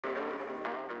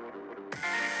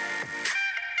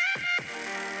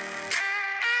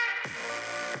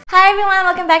Hi everyone,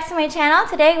 welcome back to my channel.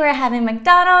 Today we're having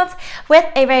McDonald's with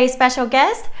a very special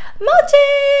guest,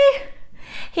 Mochi.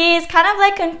 He's kind of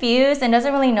like confused and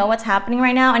doesn't really know what's happening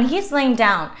right now, and he's laying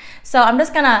down. So I'm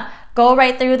just gonna go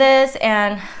right through this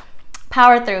and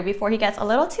power through before he gets a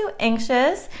little too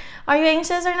anxious. Are you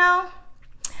anxious or no?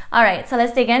 All right, so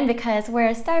let's dig in because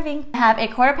we're starving. I have a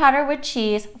quarter pounder with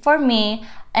cheese for me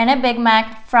and a Big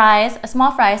Mac, fries,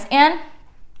 small fries, and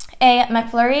a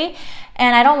McFlurry.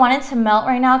 And I don't want it to melt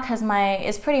right now because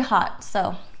it's pretty hot,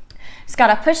 so just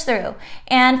gotta push through.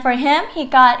 And for him, he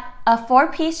got a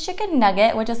 4-piece chicken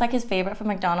nugget, which is like his favorite from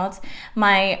McDonald's.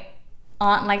 My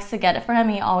aunt likes to get it for him.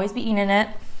 He always be eating it.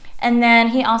 And then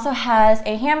he also has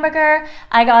a hamburger.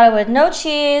 I got it with no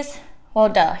cheese. Well,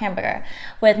 duh, hamburger.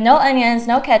 With no onions,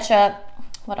 no ketchup.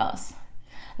 What else?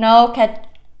 No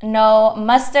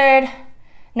mustard.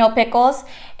 No pickles,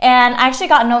 and I actually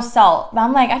got no salt. But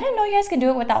I'm like, I didn't know you guys could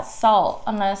do it without salt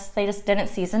unless they just didn't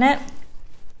season it.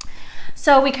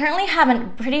 So we currently have a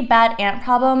pretty bad ant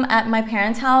problem at my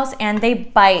parents' house, and they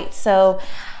bite. So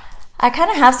I kind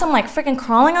of have some like freaking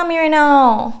crawling on me right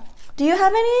now. Do you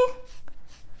have any?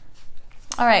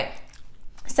 All right,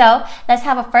 so let's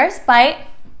have a first bite.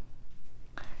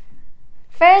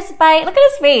 First bite, look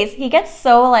at his face. He gets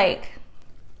so like,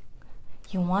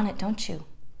 you want it, don't you?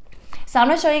 So I'm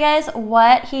gonna show you guys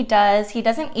what he does. He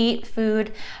doesn't eat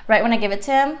food right when I give it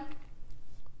to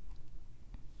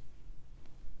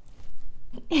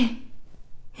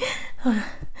him.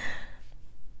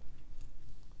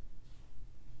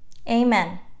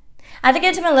 Amen. I have to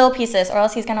give it to him in little pieces or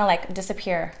else he's gonna like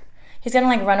disappear. He's gonna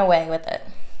like run away with it.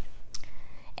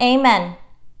 Amen.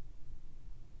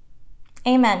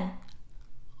 Amen.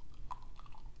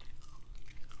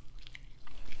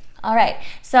 All right,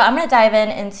 so I'm gonna dive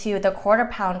into the quarter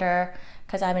pounder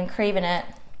because I've been craving it.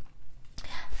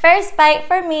 First bite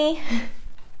for me.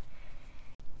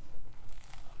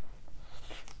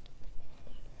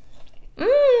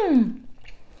 Mmm.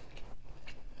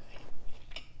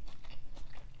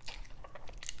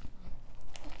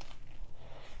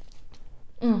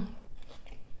 Mmm.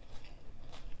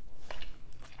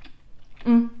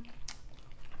 Mmm.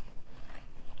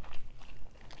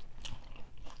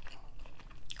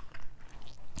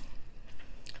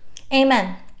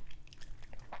 Amen.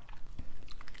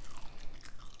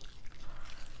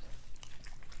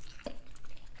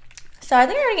 So I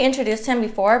think I already introduced him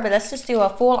before, but let's just do a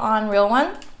full-on real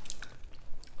one.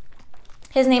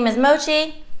 His name is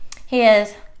Mochi. He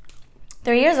is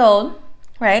 3 years old,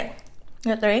 right?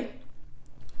 You're 3?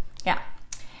 Yeah.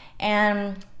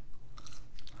 And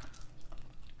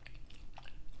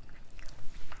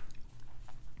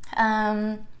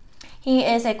he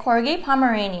is a Corgi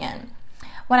Pomeranian.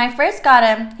 When I first got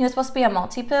him, he was supposed to be a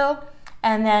Maltipoo,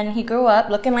 and then he grew up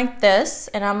looking like this,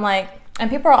 and I'm like, and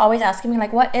people are always asking me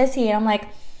like, what is he? And I'm like,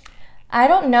 I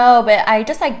don't know, but I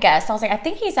just like guessed. I was like, I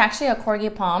think he's actually a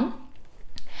Corgi Pom.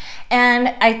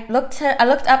 And I looked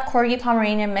up Corgi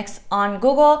Pomeranian mix on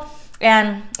Google,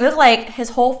 and it looked like his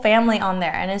whole family on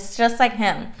there, and it's just like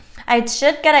him. I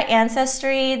should get an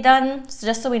ancestry done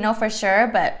just so we know for sure,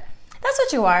 but that's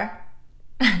what you are.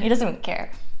 He doesn't even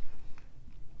care.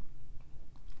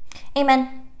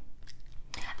 Amen.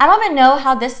 I don't even know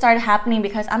how this started happening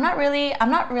because I'm not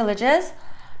religious,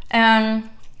 and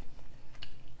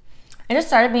it just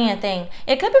started being a thing.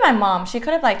 It could be my mom. She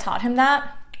could have like taught him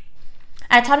that.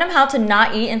 I taught him how to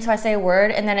not eat until I say a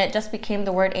word, and then it just became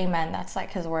the word amen. That's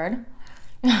like his word.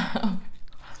 You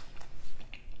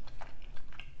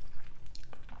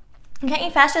can't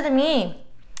eat faster than me.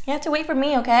 You have to wait for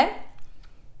me, okay?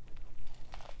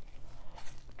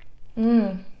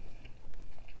 Mmm.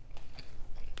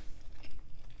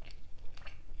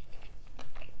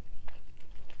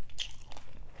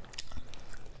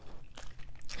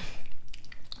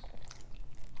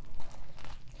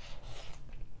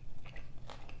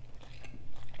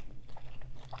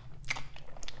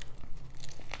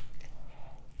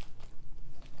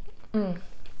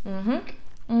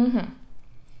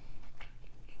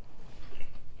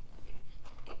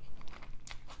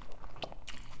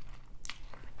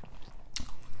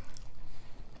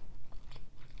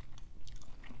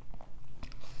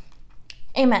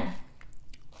 Amen.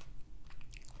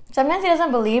 Sometimes he doesn't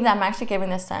believe that I'm actually giving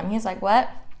this to him. He's like, what?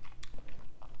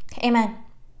 Amen.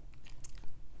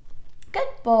 Good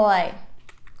boy.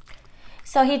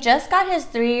 So he just got his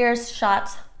 3 years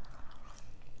shots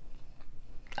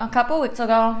a couple weeks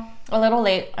ago. A little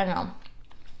late, I know.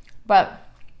 But,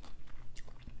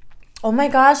 oh my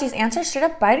gosh, these ants are straight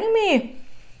up biting me.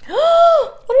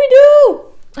 What do we do?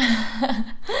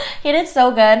 He did so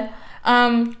good.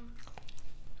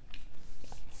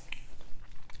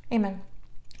 Amen.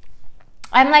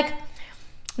 I'm like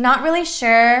not really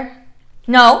sure.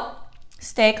 No,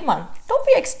 stay, come on. Don't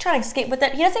be trying to escape with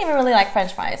it. He doesn't even really like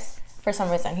French fries for some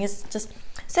reason. He's just,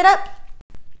 sit up.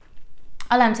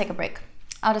 I'll let him take a break.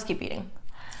 I'll just keep eating.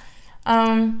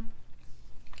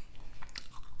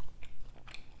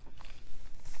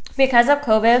 Because of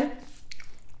COVID,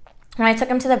 when I took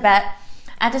him to the vet,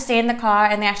 I had to stay in the car,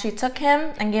 and they actually took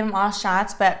him and gave him all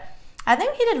shots, but I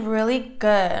think he did really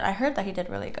good. I heard that he did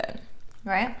really good,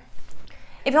 right?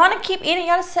 If you want to keep eating, you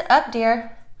gotta sit up,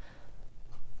 dear.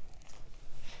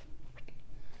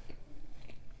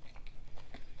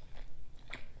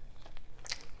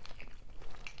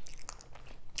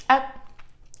 Up.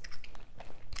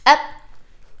 Up.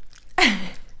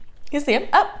 You see him?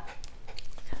 Up.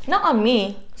 Not on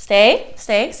me. Stay,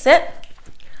 stay, sit.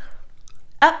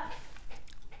 Up.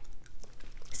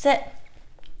 Sit.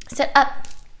 Sit up.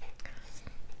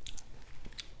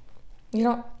 You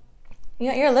don't,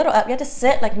 you're a little up. You have to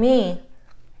sit like me.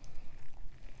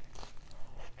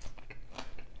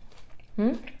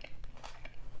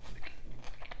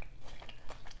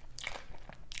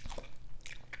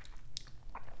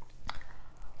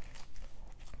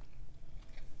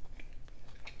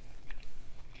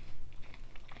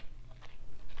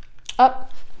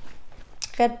 Up.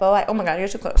 Good boy. Oh my God, you're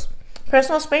too close.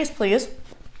 Personal space, please.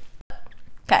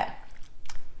 Okay.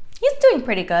 He's doing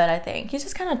pretty good, I think. He's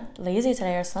just kind of lazy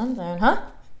today or something, huh?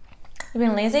 You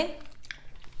being lazy?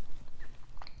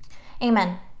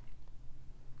 Amen.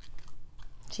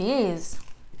 Jeez.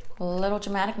 A little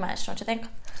dramatic much, don't you think?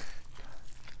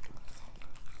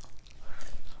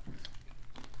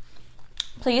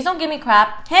 Please don't give me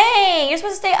crap. Hey, you're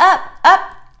supposed to stay up,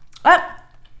 up, up.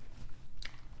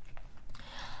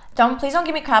 Please don't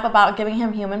give me crap about giving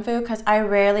him human food, because I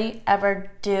rarely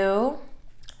ever do.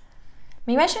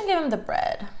 Maybe I shouldn't give him the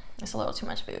bread. It's a little too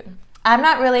much food. I'm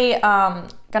not really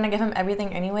gonna give him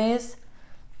everything anyways.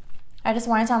 I just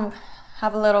wanted to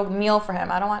have a little meal for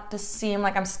him. I don't want to seem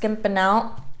like I'm skimping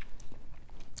out.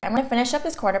 I'm gonna finish up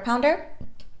this quarter pounder.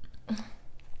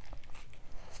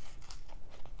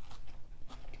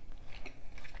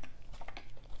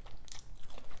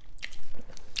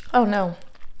 Oh no.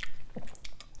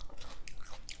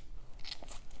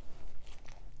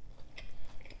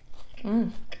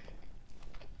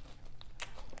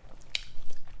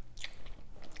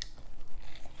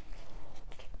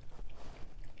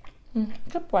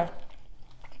 Good boy.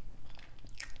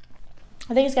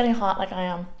 I think it's getting hot like I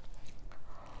am.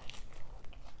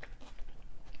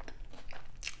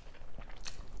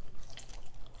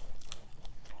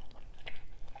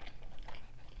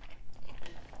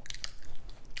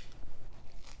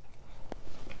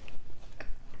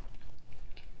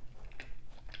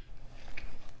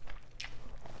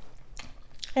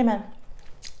 Amen.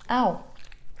 Ow.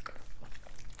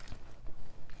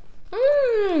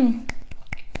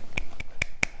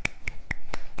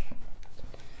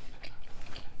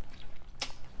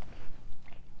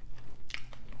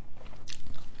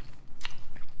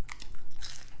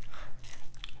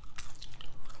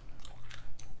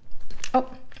 Oh.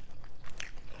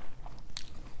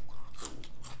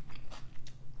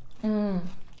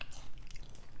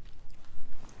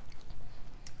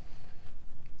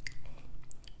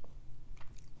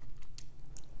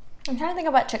 I'm trying to think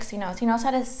of what tricks he knows. He knows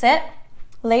how to sit,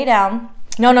 lay down.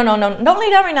 No, no, no, no. Don't lay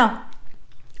down right now.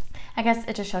 I guess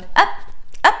it just showed. Up,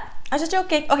 up. I was just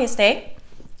joking. Okay, stay.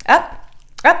 Up,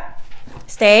 up.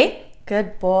 Stay.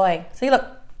 Good boy. See, look.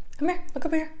 Come here. Look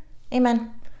over here.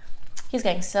 Amen. He's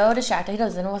getting so distracted. He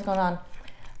doesn't know what's going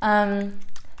on.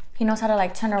 He knows how to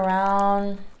like turn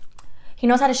around. He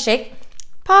knows how to shake.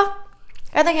 Paw.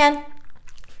 Other hand.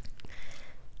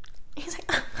 He's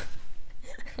like,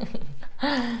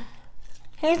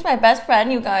 he's my best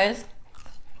friend, you guys.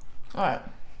 Alright.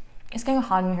 It's getting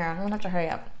hot in here. I'm gonna have to hurry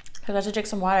up, because I have to drink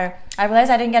some water. I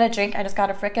realized I didn't get a drink. I just got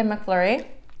a freaking McFlurry.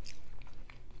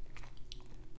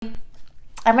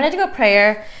 I'm gonna do a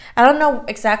prayer. I don't know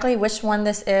exactly which one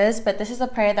this is, but this is a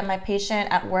prayer that my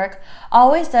patient at work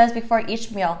always does before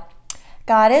each meal.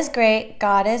 God is great.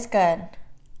 God is good.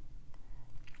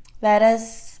 Let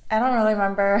us, I don't really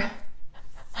remember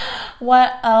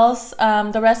what else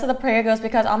the rest of the prayer goes,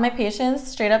 because all my patients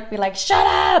straight up be like, shut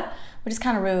up, which is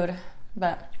kind of rude,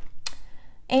 but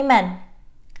amen.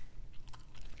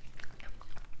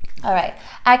 All right.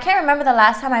 I can't remember the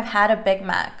last time I've had a Big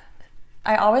Mac.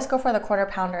 I always go for the quarter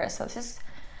pounder, so it's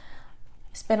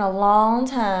been a long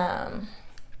time.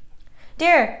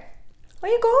 Dear,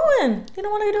 where you going? You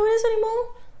don't want to do this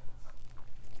anymore?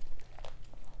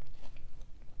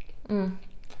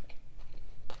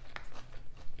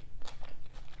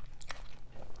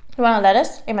 You want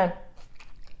lettuce? Amen.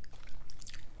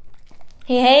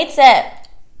 He hates it.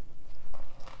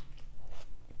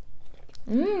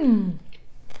 Mmm.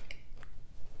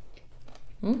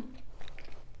 Mm.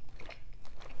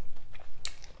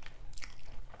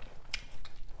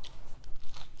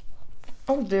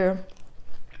 Oh dear.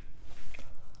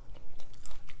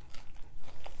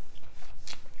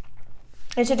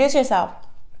 Introduce yourself.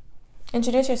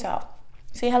 Introduce yourself.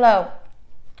 Say hello.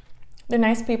 They're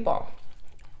nice people.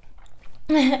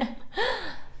 No!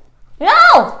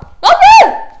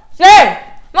 Okay! Say!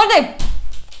 Mochi!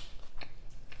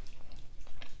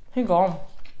 He gone.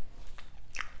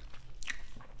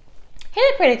 He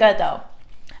did pretty good though.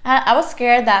 I was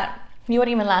scared that he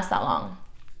wouldn't even last that long.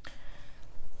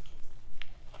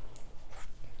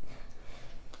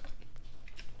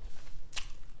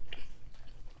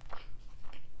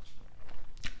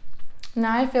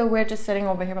 Now I feel weird just sitting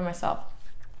over here by myself.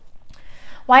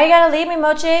 Why you gotta leave me,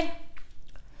 Mochi?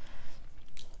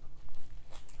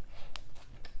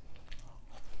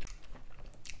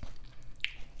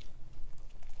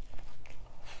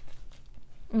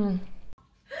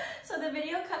 So the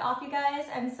video cut off, you guys.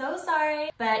 I'm so sorry,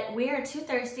 but we are too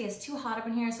thirsty. It's too hot up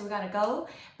in here, so we gotta go.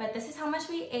 But this is how much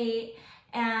we ate.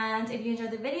 And if you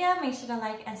enjoyed the video, make sure to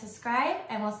like and subscribe,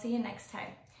 and we'll see you next time.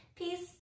 Peace.